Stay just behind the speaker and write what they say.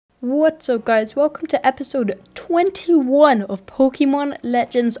What's up guys, welcome to episode 21 of Pokemon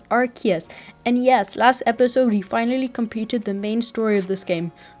Legends Arceus. And yes, last episode we finally completed the main story of this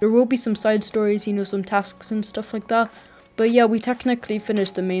game. There will be some side stories, some tasks and stuff like that. But yeah, we technically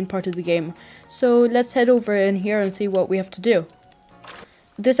finished the main part of the game. So let's head over in here and see what we have to do.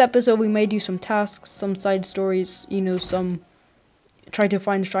 This episode we may do some tasks, some side stories, some try to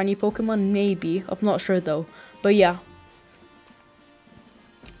find shiny Pokemon, maybe. I'm not sure though. But yeah.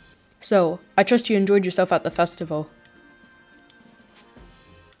 So, I trust you enjoyed yourself at the festival.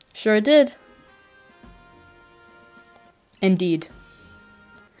 Sure did. Indeed.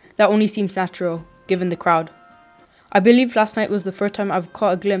 That only seems natural, given the crowd. I believe last night was the first time I've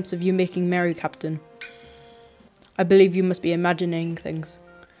caught a glimpse of you making merry, Captain. I believe you must be imagining things.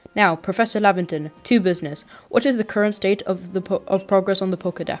 Now, Professor Laventon, to business. What is the current state of progress on the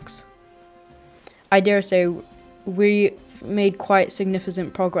Pokédex? I dare say we made quite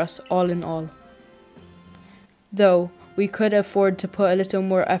significant progress all in all. Though, we could afford to put a little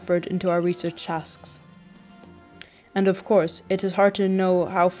more effort into our research tasks. And of course, it is hard to know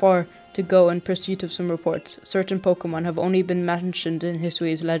how far to go in pursuit of some reports. Certain Pokemon have only been mentioned in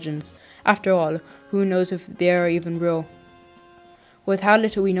Hisui's legends. After all, who knows if they are even real? With how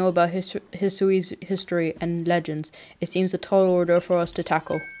little we know about Hisui's history and legends, it seems a tall order for us to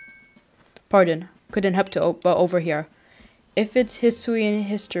tackle. Pardon, couldn't help but overhear. If it's Hisui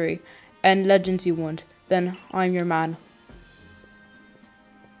history and legends you want, then I'm your man.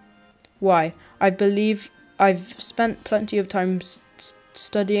 Why? I believe I've spent plenty of time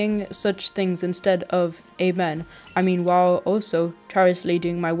studying such things instead of amen. I mean, while also tirelessly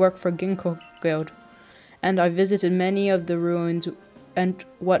doing my work for Ginkgo Guild. And I visited many of the ruins and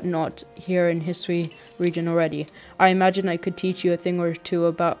whatnot here in Hisui region already. I imagine I could teach you a thing or two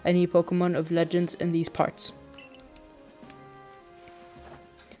about any Pokemon of legends in these parts.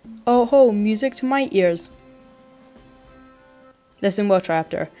 Oh ho, music to my ears. Listen well,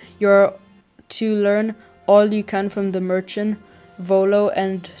 Traptor. You're to learn all you can from the merchant, Volo,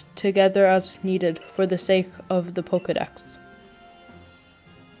 and together as needed for the sake of the Pokédex.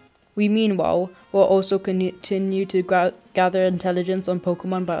 We meanwhile will also continue to gather intelligence on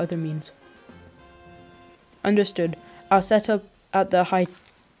Pokemon by other means. Understood. I'll set up at the high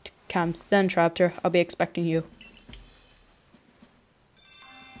camps. Then, Traptor, I'll be expecting you.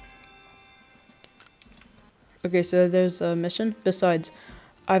 Okay, so there's a mission. Besides,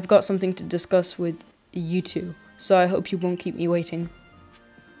 I've got something to discuss with you two, so I hope you won't keep me waiting.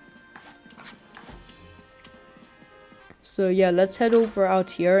 So yeah, let's head over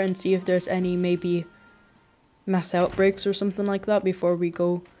out here and see if there's any maybe mass outbreaks or something like that before we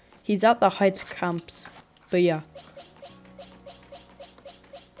go. He's at the Heights camps, but yeah.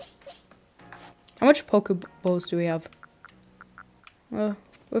 How much Pokeballs do we have?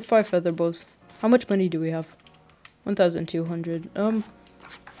 With 5 feather balls. How much money do we have? 1,200.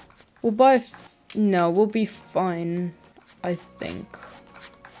 We'll buy. No, we'll be fine, I think.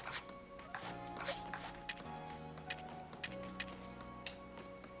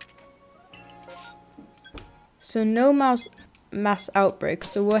 So no mass outbreaks.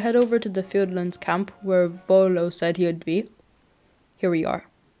 So we'll head over to the Fieldlands camp where Volo said he would be. Here we are.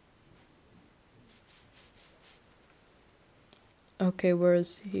 Okay, where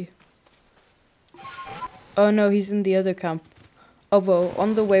is he? Oh no, he's in the other camp. Oh well,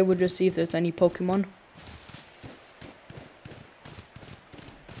 on the way we'll just see if there's any Pokemon.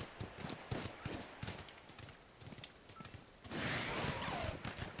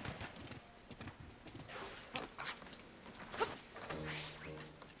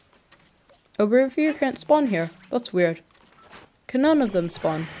 Oh, Revere can't spawn here. That's weird. Can none of them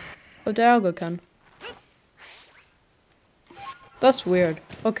spawn? Oh, Dialga can. That's weird.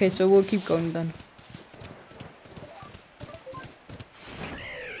 Okay, so we'll keep going then.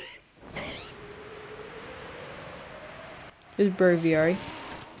 Here's Breviary.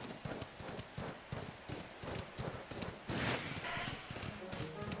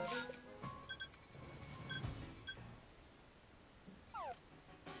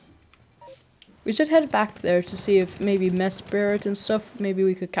 We should head back there to see if maybe Mesprit and stuff, maybe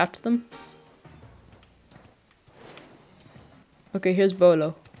we could catch them. Okay, here's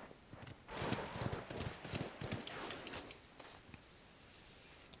Volo.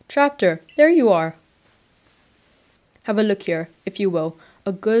 Traptor, there you are. Have a look here, if you will.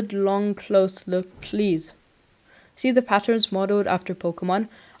 A good, long, close look, please. See the patterns modeled after Pokemon?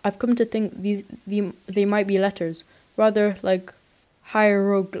 I've come to think they might be letters, rather like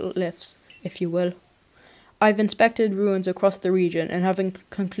hieroglyphs, if you will. I've inspected ruins across the region and have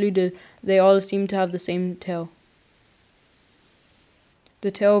concluded they all seem to have the same tale.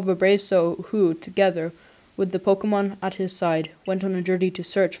 The tale of a brave soul who, together with the Pokemon at his side, went on a journey to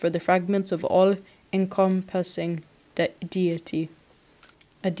search for the fragments of all-encompassing deity.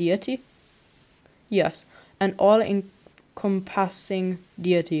 A deity? Yes, an all-encompassing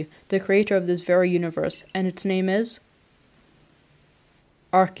deity, the creator of this very universe, and its name is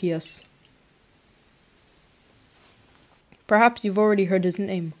Arceus. Perhaps you've already heard his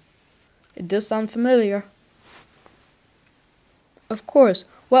name. It does sound familiar. Of course,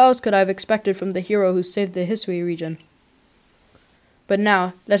 what else could I have expected from the hero who saved the Hisui region? But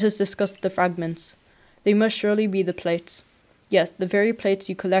now, let us discuss the fragments. They must surely be the plates. Yes, the very plates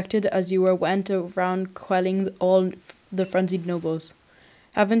you collected as you went around quelling all the frenzied nobles.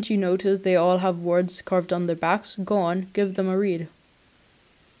 Haven't you noticed they all have words carved on their backs? Go on, give them a read.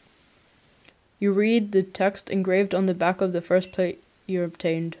 You read the text engraved on the back of the first plate you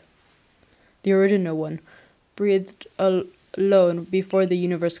obtained. The original one, breathed alone before the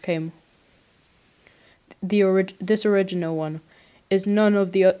universe came. This original one is none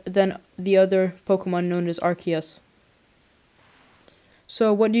of than the other Pokemon known as Arceus.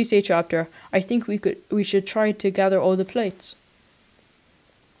 So what do you say, Chapter? I think we should try to gather all the plates.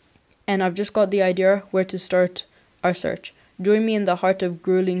 And I've just got the idea where to start our search. Join me in the heart of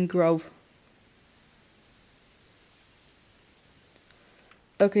Grueling Grove.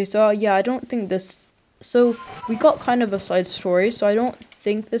 Okay, so yeah, I don't think this... So, we got kind of a side story, so I don't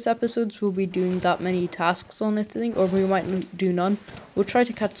think this episode will be doing that many tasks on anything, or we might do none. We'll try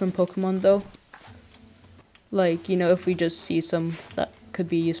to catch some Pokemon, though. Like, you know, if we just see some that could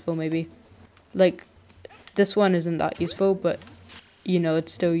be useful, maybe. Like, this one isn't that useful, but, you know,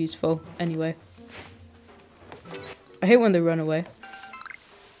 it's still useful anyway. I hate when they run away.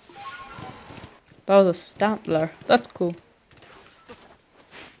 That was a Stantler. That's cool.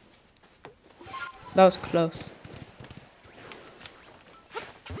 That was close.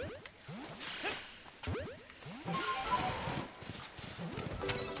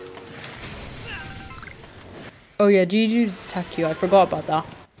 Oh yeah, GG's attack you. I forgot about that.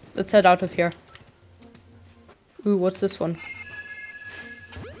 Let's head out of here. Ooh, what's this one?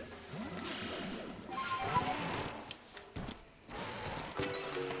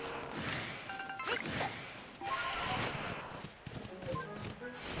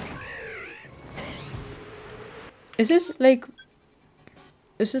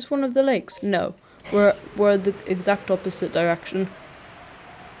 Is this one of the lakes? No. We're the exact opposite direction.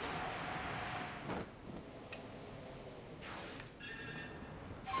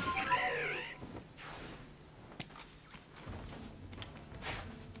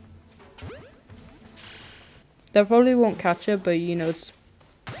 That probably won't catch it, but you know, it's...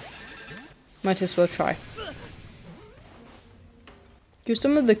 Might as well try. Here's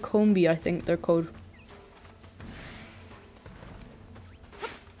some of the Combi, I think they're called.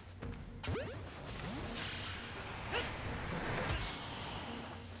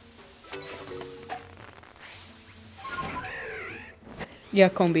 Yeah,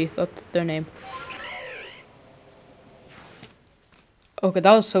 Combi, that's their name. Okay,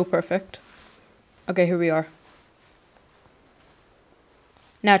 that was so perfect. Okay, here we are.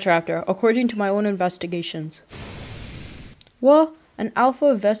 Now, Chapter, according to my own investigations. What? An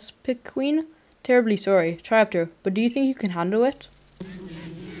Alpha Vespiquen? Terribly sorry, Chapter, but do you think you can handle it?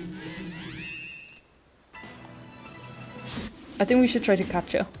 I think we should try to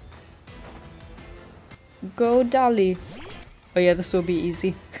catch her. Go, Dali. Oh yeah, this will be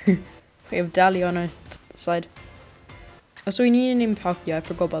easy. We have Dali on our side. Oh, so we need an impact. Yeah, I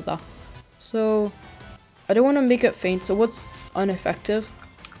forgot about that. So, I don't want to make it faint, so what's ineffective?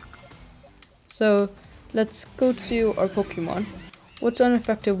 So, let's go to our Pokemon. What's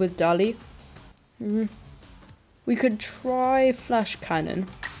ineffective with Dali? We could try Flash Cannon.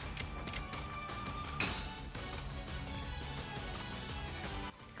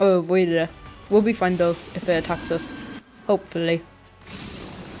 Oh, avoided it. We'll be fine though, if it attacks us. Hopefully.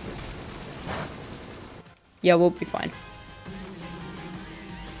 Yeah, we'll be fine.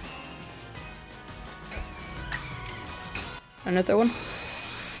 Another one?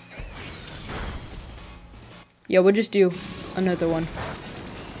 Yeah, we'll just do another one.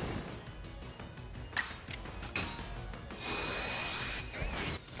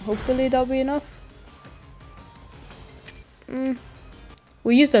 Hopefully that'll be enough.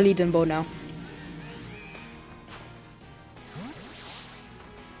 We'll use the leading bow now.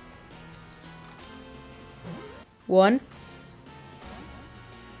 One.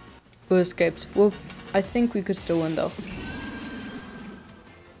 We escaped. Well, I think we could still win though.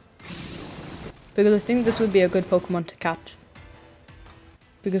 Because I think this would be a good Pokemon to catch.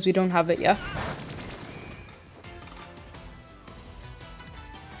 Because we don't have it yet.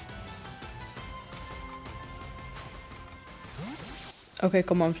 Okay,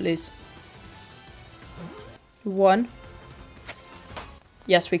 come on, please. 1.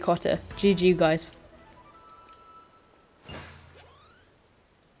 Yes, we caught it. GG, guys.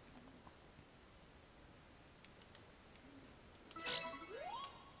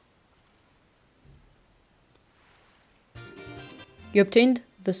 You obtained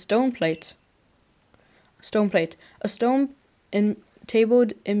the stone plate. Stone plate. A stone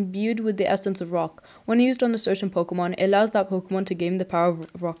tabled imbued with the essence of rock. When used on a certain Pokemon, it allows that Pokemon to gain the power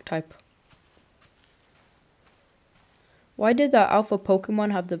of rock type. Why did that alpha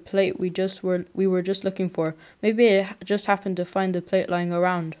Pokemon have the plate we were just looking for? Maybe it just happened to find the plate lying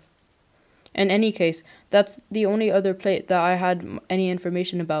around. In any case, that's the only other plate that I had any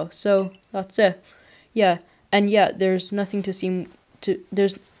information about. So that's it. Yeah, and yet nothing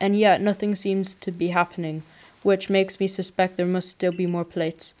seems to be happening, which makes me suspect there must still be more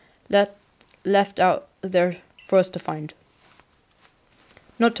plates left out there for us to find.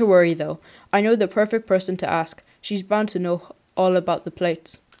 Not to worry though. I know the perfect person to ask. She's bound to know all about the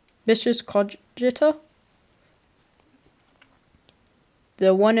plates. Mistress Cogita?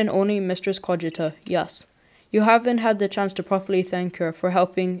 The one and only Mistress Cogita, yes. You haven't had the chance to properly thank her for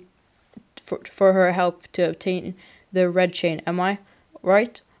helping for her help to obtain the red chain, am I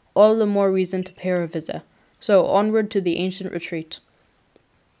right? All the more reason to pay her a visit. So onward to the ancient retreat.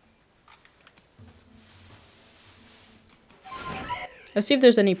 Let's see if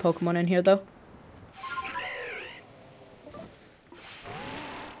there's any Pokemon in here though.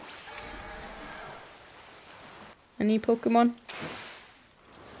 Any Pokemon?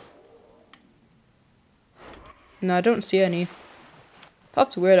 No, I don't see any.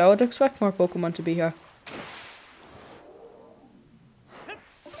 That's weird. I would expect more Pokemon to be here.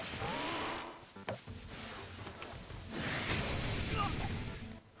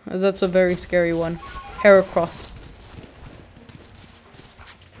 That's a very scary one. Heracross.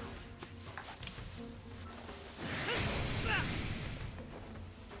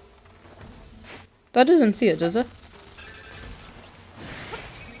 That doesn't see it, does it?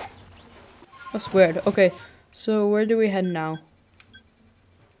 That's weird. Okay, so where do we head now?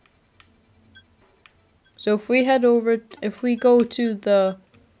 So if we go to the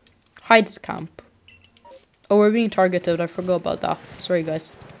Heights camp. Oh, we're being targeted. I forgot about that. Sorry,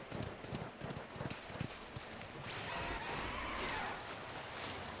 guys.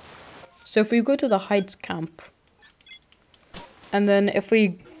 So if we go to the Heights camp, and then if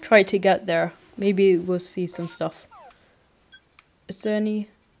we try to get there, maybe we'll see some stuff. Is there any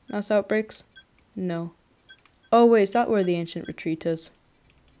mass outbreaks? No. Oh wait, is that where the ancient retreat is?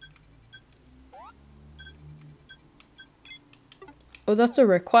 Oh, that's a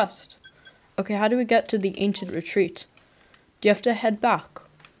request. Okay, how do we get to the ancient retreat? Do you have to head back?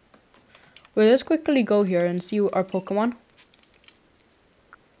 Well, let's quickly go here and see our Pokemon.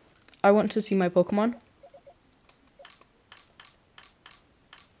 I want to see my Pokemon.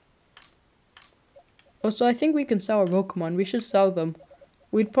 Also, I think we can sell our Pokemon. We should sell them.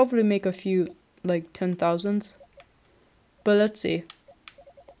 We'd probably make a few, like 10,000s. But let's see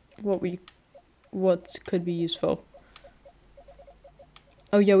what could be useful.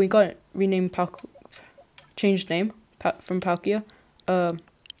 Oh yeah, we got it. Renamed changed name from Palkia.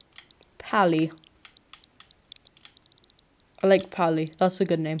 Pally. I like Pally. That's a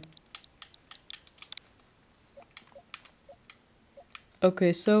good name.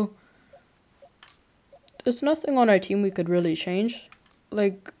 Okay, so there's nothing on our team we could really change.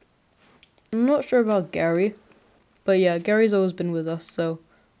 Like, I'm not sure about Gary, but yeah, Gary's always been with us, so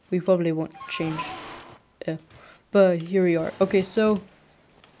we probably won't change. Yeah, but here we are. Okay, so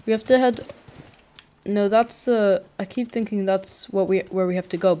we have to head. No, that's I keep thinking that's where we have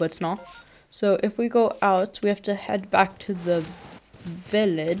to go, but it's not. So if we go out, we have to head back to the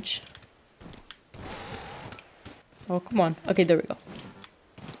village. Oh, come on. Okay, there we go.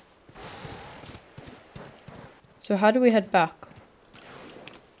 So how do we head back?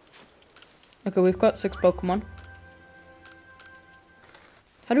 Okay, we've got 6 Pokemon.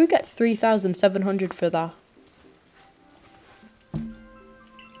 How do we get 3,700 for that?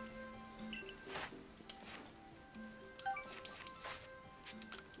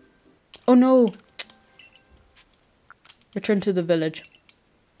 Oh no! Return to the village.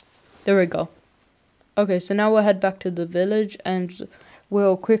 There we go. Okay, so now we'll head back to the village and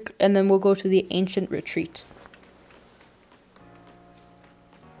then we'll go to the ancient retreat.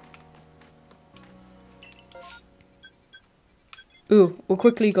 Ooh, we'll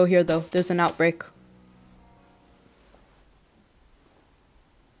quickly go here though. There's an outbreak.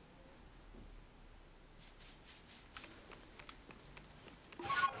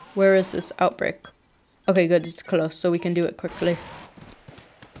 Where is this outbreak? Okay, good. It's close, so we can do it quickly.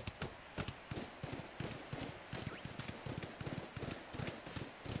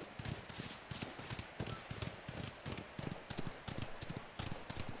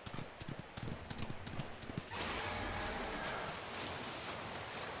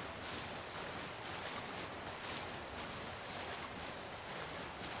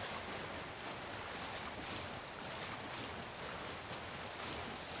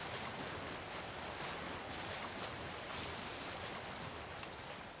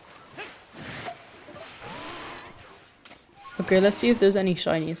 Okay, let's see if there's any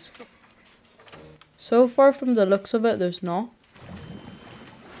shinies. So far from the looks of it, there's not.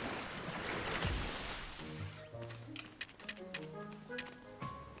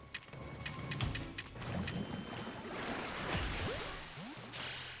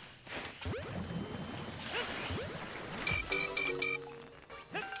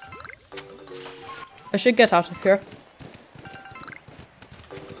 I should get out of here.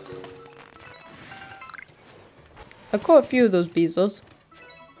 I caught a few of those Bezos.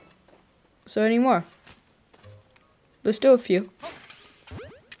 So any more? There's still a few.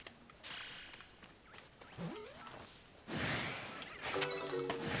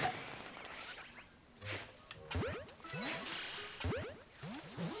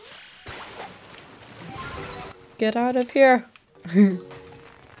 Get out of here.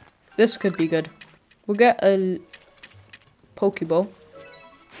 This could be good. We'll get a Pokeball.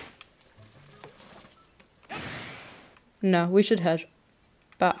 No, we should head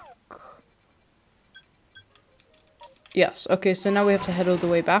back. Yes, okay, so now we have to head all the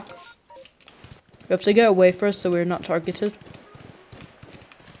way back. We have to get away first so we're not targeted.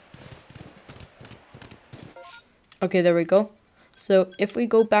 Okay, there we go. So if we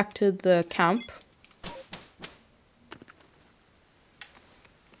go back to the camp.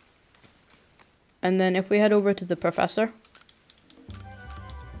 And then if we head over to the professor.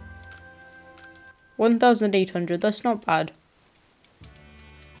 1,800, that's not bad.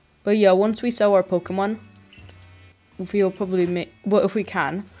 But yeah, once we sell our Pokemon, we'll probably make, well, if we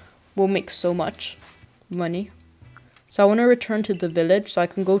can, we'll make so much money. So I want to return to the village so I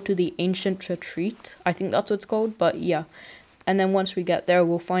can go to the ancient retreat. I think that's what it's called, but yeah. And then once we get there,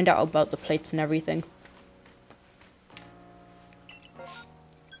 we'll find out about the plates and everything.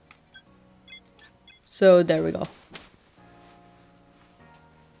 So there we go.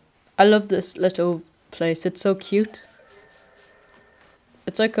 I love this little place. It's so cute.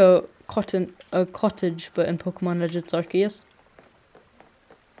 It's like a cottage, but in Pokemon Legends Arceus.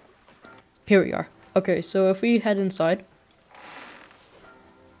 Here we are. Okay, so if we head inside.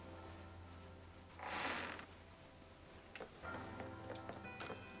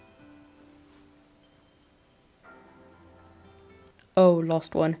 Oh,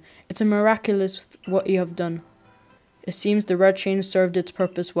 lost one. It's a miraculous what you have done. It seems the red chain served its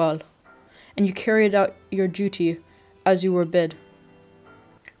purpose well, and you carried out your duty as you were bid.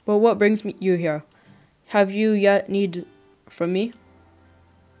 But what brings you here? Have you yet need from me?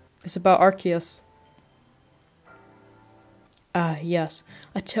 It's about Arceus. Ah, yes.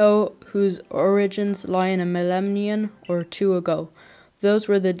 A tale whose origins lie in a millennium or two ago. Those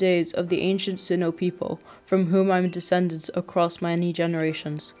were the days of the ancient Sinnoh people, from whom I'm descended across many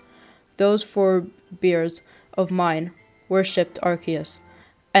generations. Those forebears of mine worshipped Arceus,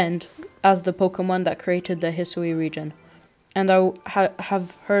 and as the Pokemon that created the Hisui region. And I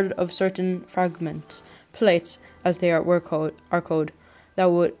have heard of certain fragments, plates, as they are code,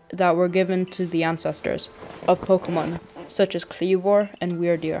 that were given to the ancestors of Pokemon, such as Cleavor and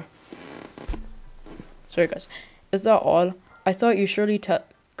Weirdeer. Sorry guys, is that all? I thought you surely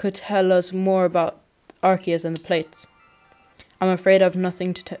could tell us more about Arceus and the plates. I'm afraid I've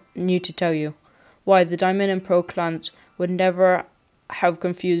nothing new to tell you. Why, the Diamond and Pearl clans would never have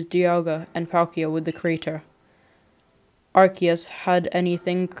confused Dialga and Palkia with the creator. Arceus had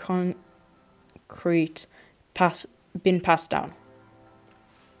anything concrete been passed down.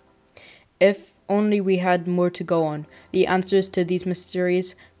 If only we had more to go on. The answers to these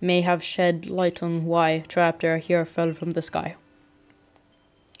mysteries may have shed light on why Traptor here fell from the sky.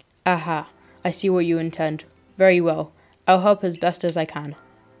 Aha, I see what you intend. Very well, I'll help as best as I can.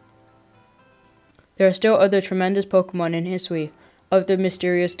 There are still other tremendous Pokemon in Hisui, other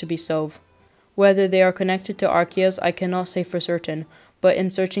mysterious to be solved. Whether they are connected to Arceus, I cannot say for certain, but in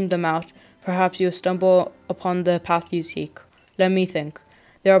searching them out, perhaps you'll stumble upon the path you seek. Let me think.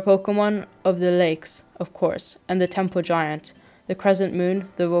 There are Pokemon of the lakes, of course, and the Temple Giant, the Crescent Moon,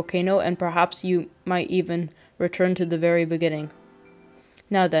 the volcano, and perhaps you might even return to the very beginning.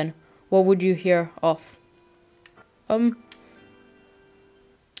 Now then, what would you hear of? I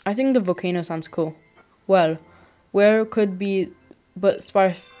think the volcano sounds cool. Well, where could be but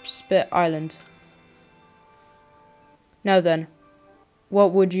Spit Island? Now then,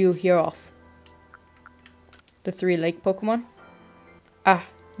 what would you hear of? The 3 lake Pokemon? Ah,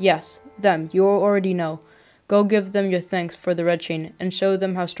 yes, them, you already know. Go give them your thanks for the red chain, and show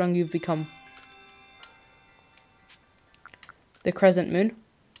them how strong you've become. The Crescent Moon?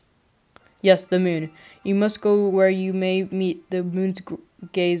 Yes, the moon. You must go where you may meet the moon's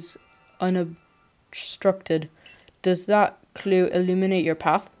gaze unobstructed. Does that clue illuminate your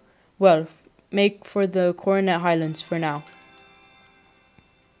path? Well, make for the Coronet Highlands for now.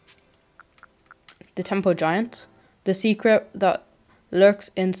 The Temple Giant? The secret that lurks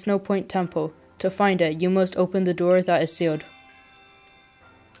in Snowpoint Temple. To find it, you must open the door that is sealed.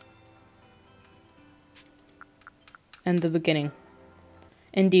 And the beginning.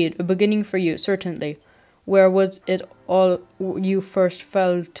 Indeed, a beginning for you, certainly. Where was it all you first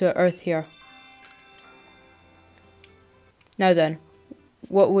fell to earth here? Now then,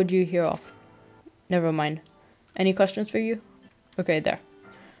 what would you hear of? Never mind. Any questions for you? Okay, there.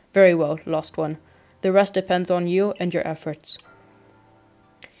 Very well, lost one. The rest depends on you and your efforts.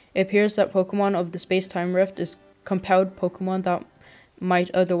 It appears that Pokemon of the Space-Time Rift is compelled Pokemon that might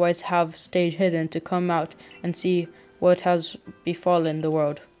otherwise have stayed hidden to come out and see what has befallen the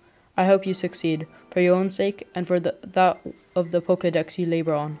world. I hope you succeed, for your own sake and for that of the Pokédex you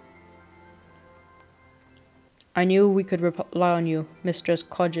labor on. I knew we could rely on you, Mistress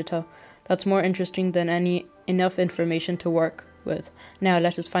Cogita. That's more interesting than enough information to work with. Now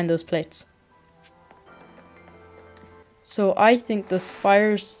let us find those plates. So I think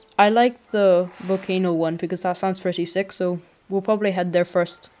I like the volcano one because that sounds pretty sick, so we'll probably head there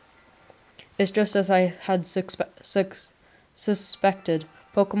first. It's just as I had suspected.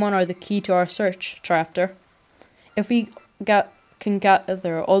 Pokemon are the key to our search, Traptor. If we can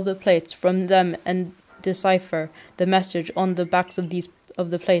gather all the plates from them and decipher the message on the backs of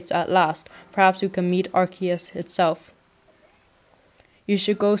the plates at last, perhaps we can meet Arceus itself. You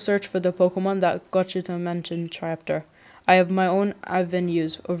should go search for the Pokemon that Gochita mentioned, Traptor. I have my own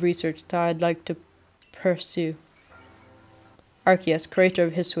avenues of research that I'd like to pursue. Arceus, creator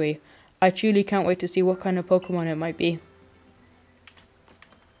of Hisui. I truly can't wait to see what kind of Pokemon it might be.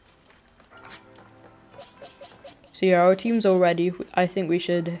 So yeah, our team's all ready. I think we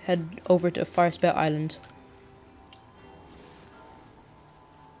should head over to Firespit Island.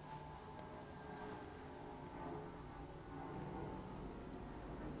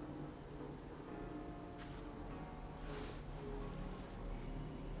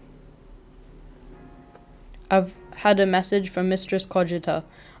 I've had a message from Mistress Cogita.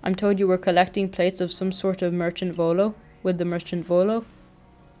 I'm told you were collecting plates of some sort of merchant Volo. With the merchant Volo?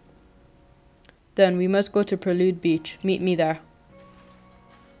 Then we must go to Prelude Beach. Meet me there.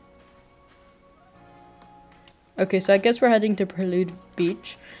 Okay, so I guess we're heading to Prelude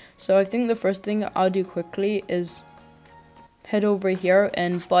Beach. So I think the first thing I'll do quickly is head over here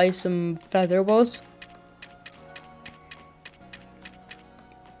and buy some feather balls.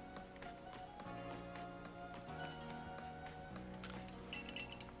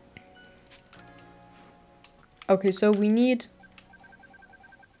 Okay, so we need,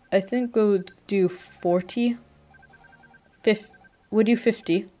 I think we'll do 40. We'll do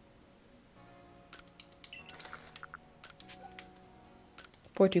 50.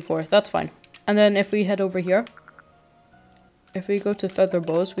 44, that's fine. And then if we head over here, if we go to feather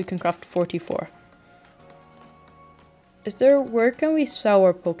bows, we can craft 44. Where can we sell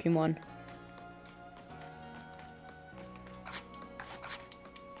our Pokemon?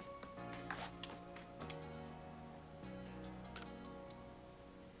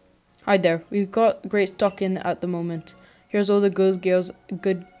 Hi there, we've got great stock in at the moment. Here's all the goods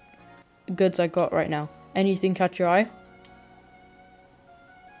I got right now. Anything catch your eye?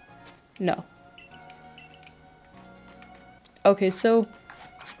 No. Okay, so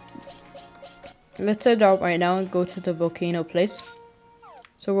let's head out right now and go to the volcano place.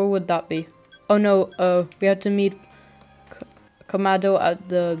 So where would that be? Oh no, we had to meet Kamado at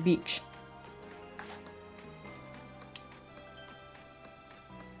the beach.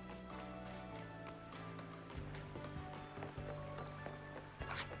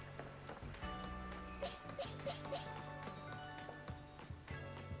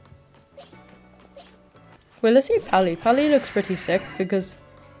 Well, let's see Pally. Pally looks pretty sick because,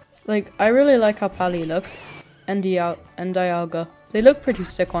 like, I really like how Pally looks. And Dialga. They look pretty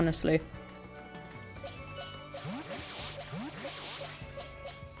sick, honestly.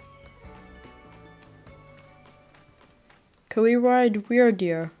 Can we ride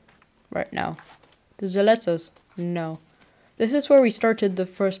Weirdeer right now? Does it let us? No. This is where we started the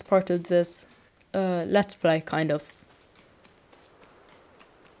first part of this Let's Play, kind of.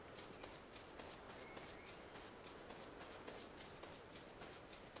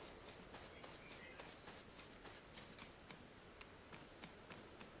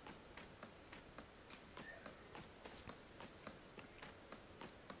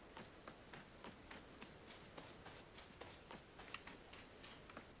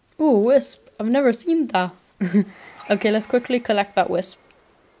 Ooh, Wisp. I've never seen that. Okay, let's quickly collect that Wisp.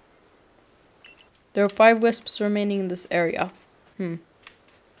 There are 5 Wisps remaining in this area.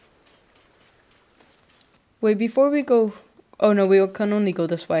 Wait, before we go... Oh no, we can only go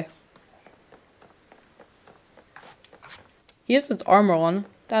this way. He has his armor on.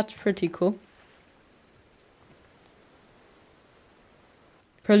 That's pretty cool.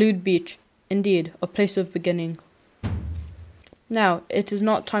 Prelude Beach. Indeed, a place of beginning. Now, it is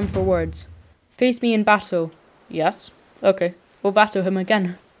not time for words. Face me in battle. Yes? Okay, we'll battle him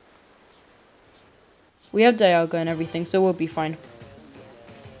again. We have Dialga and everything, so we'll be fine.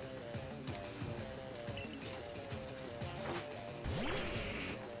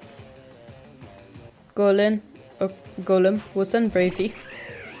 Golem, we'll send Bravey.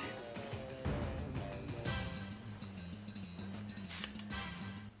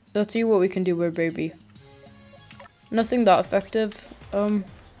 Let's see what we can do with Bravey. Nothing that effective. We'll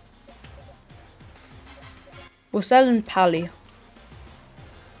sell in Pally.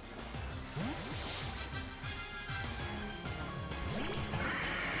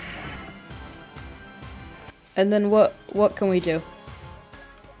 And then what can we do?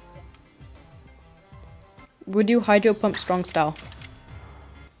 We'll do Hydro Pump Strong Style.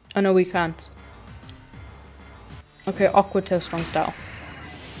 Oh no, we can't. Okay, Aqua Tail Strong Style.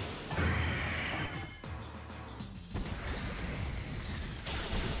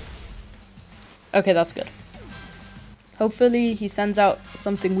 Okay, that's good. Hopefully he sends out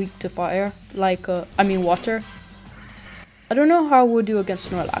something weak to fire, like, water. I don't know how we'll do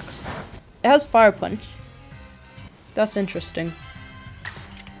against Snorlax. It has Fire Punch. That's interesting.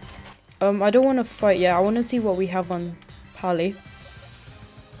 I don't want to fight yet. I want to see what we have on Pally.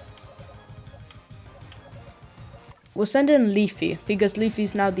 We'll send in Leafy, because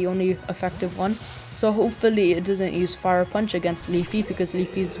Leafy's now the only effective one. So hopefully it doesn't use Fire Punch against Leafy, because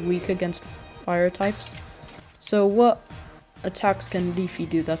Leafy's weak against fire types. So what attacks can Leafy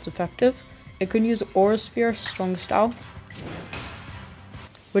do that's effective? It can use Aura Sphere Strong Style,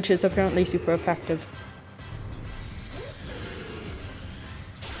 which is apparently super effective.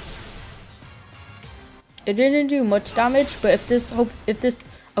 It didn't do much damage, but if this,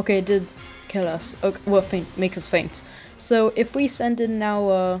 okay, it did kill us. Okay, well, make us faint. So if we send in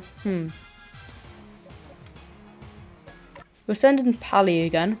now, we'll send in Pally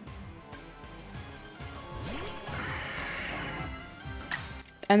again.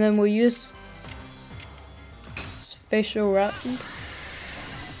 And then we'll use Spatial Rend.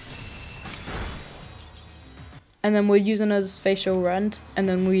 And then we'll use another Spatial Rend, and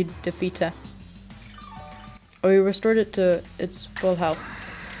then we defeat it. Or we restored it to its full health.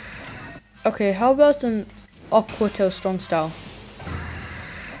 Okay, how about an Aqua Tail Strong Style?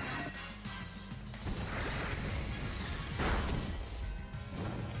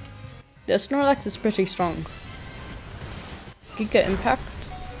 The Snorlax is pretty strong. Giga Impact?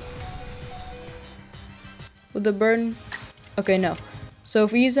 With the burn? Okay, no. So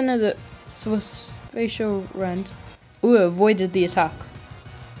if we use another Spatial Rend, ooh, it avoided the attack.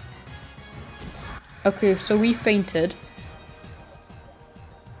 Okay, so we fainted.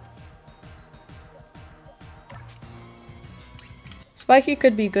 Spiky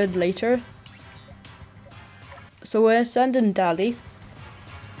could be good later. So we'll send in Dally.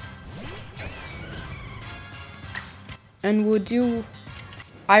 And we'll do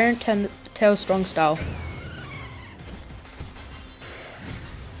Iron Tail Strong Style.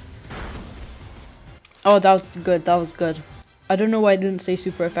 Oh, that was good, that was good. I don't know why I didn't say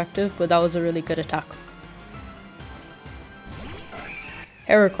super effective, but that was a really good attack.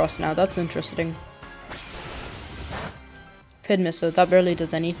 Heracross now, that's interesting. Pid Missile, that barely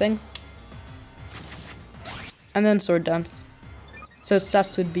does anything. And then Sword Dance. So its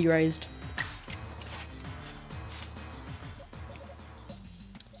stats would be raised.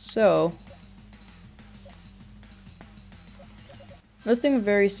 So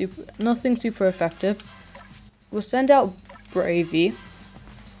nothing super effective. We'll send out Bravey.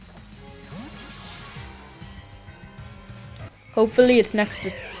 Hopefully it's next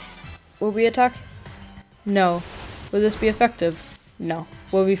to... Will we attack? No. Will this be effective? No.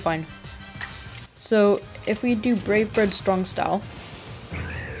 We'll be fine. So if we do Brave Bird Strong Style.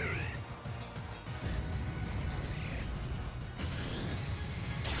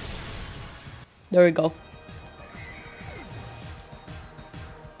 There we go.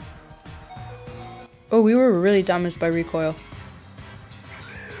 Oh, we were really damaged by recoil.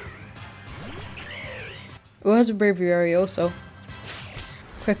 Oh, it has a bravery area also.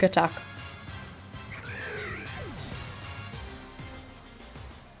 Quick attack.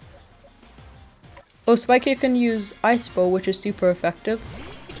 Oh, Spiky can use Ice Bow, which is super effective.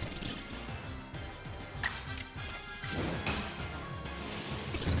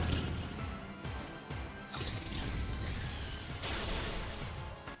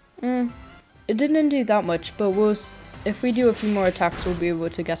 It didn't do that much, but if we do a few more attacks, we'll be able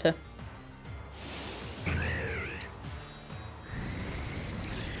to get it.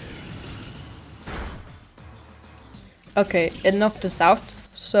 Okay, it knocked us out,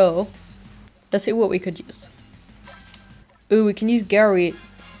 so let's see what we could use. Ooh, we can use Gary.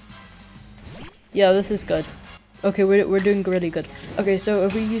 Yeah, this is good. Okay, we're doing really good. Okay, so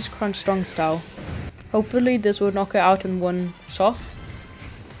if we use Crunch Strong Style, hopefully this will knock it out in one shot.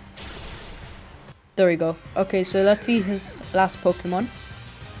 There we go. Okay, so let's see his last Pokemon.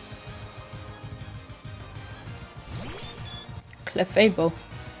 Clefable.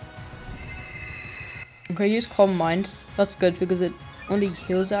 Okay, use Calm Mind. That's good because it only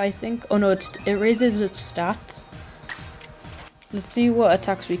heals it, I think. Oh no, it raises its stats. Let's see what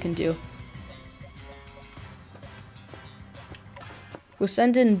attacks we can do. We'll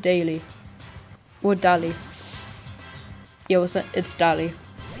send in Daily. Or Dally. Yeah, it's Dally.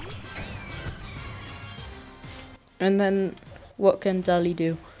 And then, what can Dally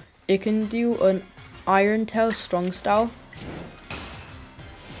do? It can do an Iron Tail Strong Style.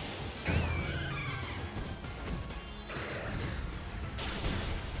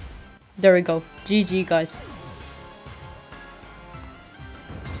 There we go. GG, guys.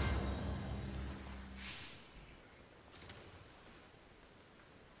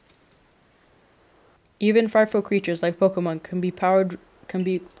 Even frightful creatures like Pokemon can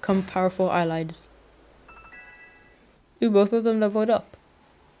become powerful allies. Ooh, both of them leveled up.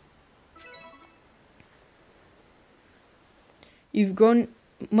 You've grown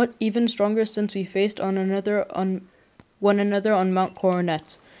even stronger since we faced one another on Mount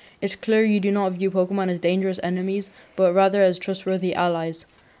Coronet. It's clear you do not view Pokemon as dangerous enemies, but rather as trustworthy allies.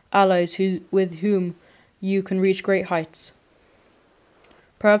 Allies with whom you can reach great heights.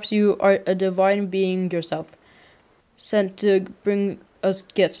 Perhaps you are a divine being yourself, sent to bring us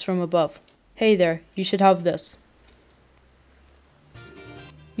gifts from above. Hey there, you should have this.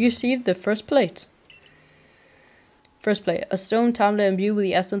 You received the first plate. First plate, a stone tablet imbued with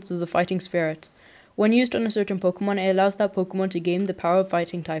the essence of the fighting spirit. When used on a certain Pokemon, it allows that Pokemon to gain the power of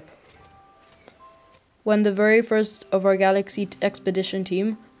fighting type. When the very first of our Galaxy Expedition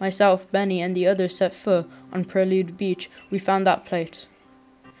team, myself, Benny, and the others set foot on Prelude Beach, we found that plate.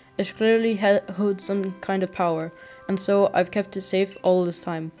 It clearly holds some kind of power, and so I've kept it safe all this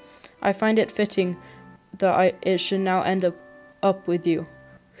time. I find it fitting that it should now end up with you,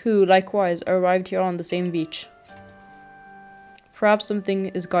 who, likewise, arrived here on the same beach. Perhaps something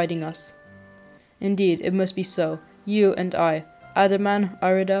is guiding us. Indeed, it must be so. You and I, Adaman,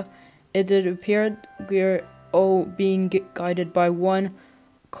 Arida, it did appear we're all being guided by one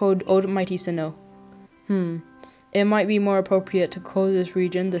called Almighty Sinnoh. It might be more appropriate to call this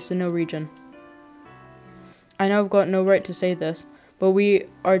region the Sinnoh region. I know I've got no right to say this, but we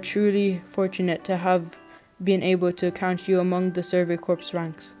are truly fortunate to have been able to count you among the Survey Corps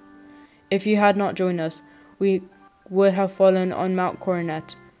ranks. If you had not joined us, we would have fallen on Mount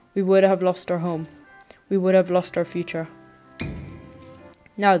Coronet. We would have lost our home. We would have lost our future.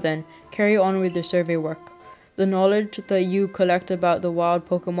 Now then, carry on with your survey work. The knowledge that you collect about the wild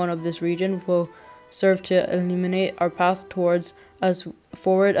Pokemon of this region will serve to illuminate our path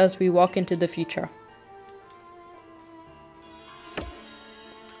forward as we walk into the future.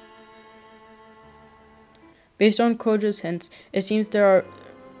 Based on Koja's hints, it seems there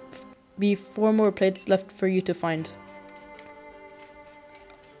be 4 more plates left for you to find.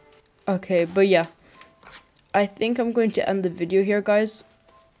 Okay, but yeah, I think I'm going to end the video here, guys.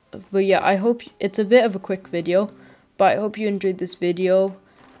 But yeah, I hope it's a bit of a quick video, but I hope you enjoyed this video.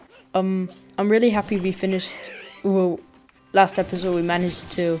 I'm really happy we finished. Well, last episode we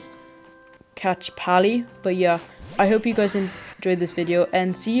managed to catch Pally, but yeah, I hope you guys enjoyed this video,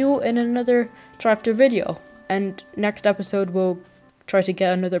 and see you in another Tractor video. And next episode we'll try to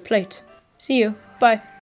get another plate. See you. Bye.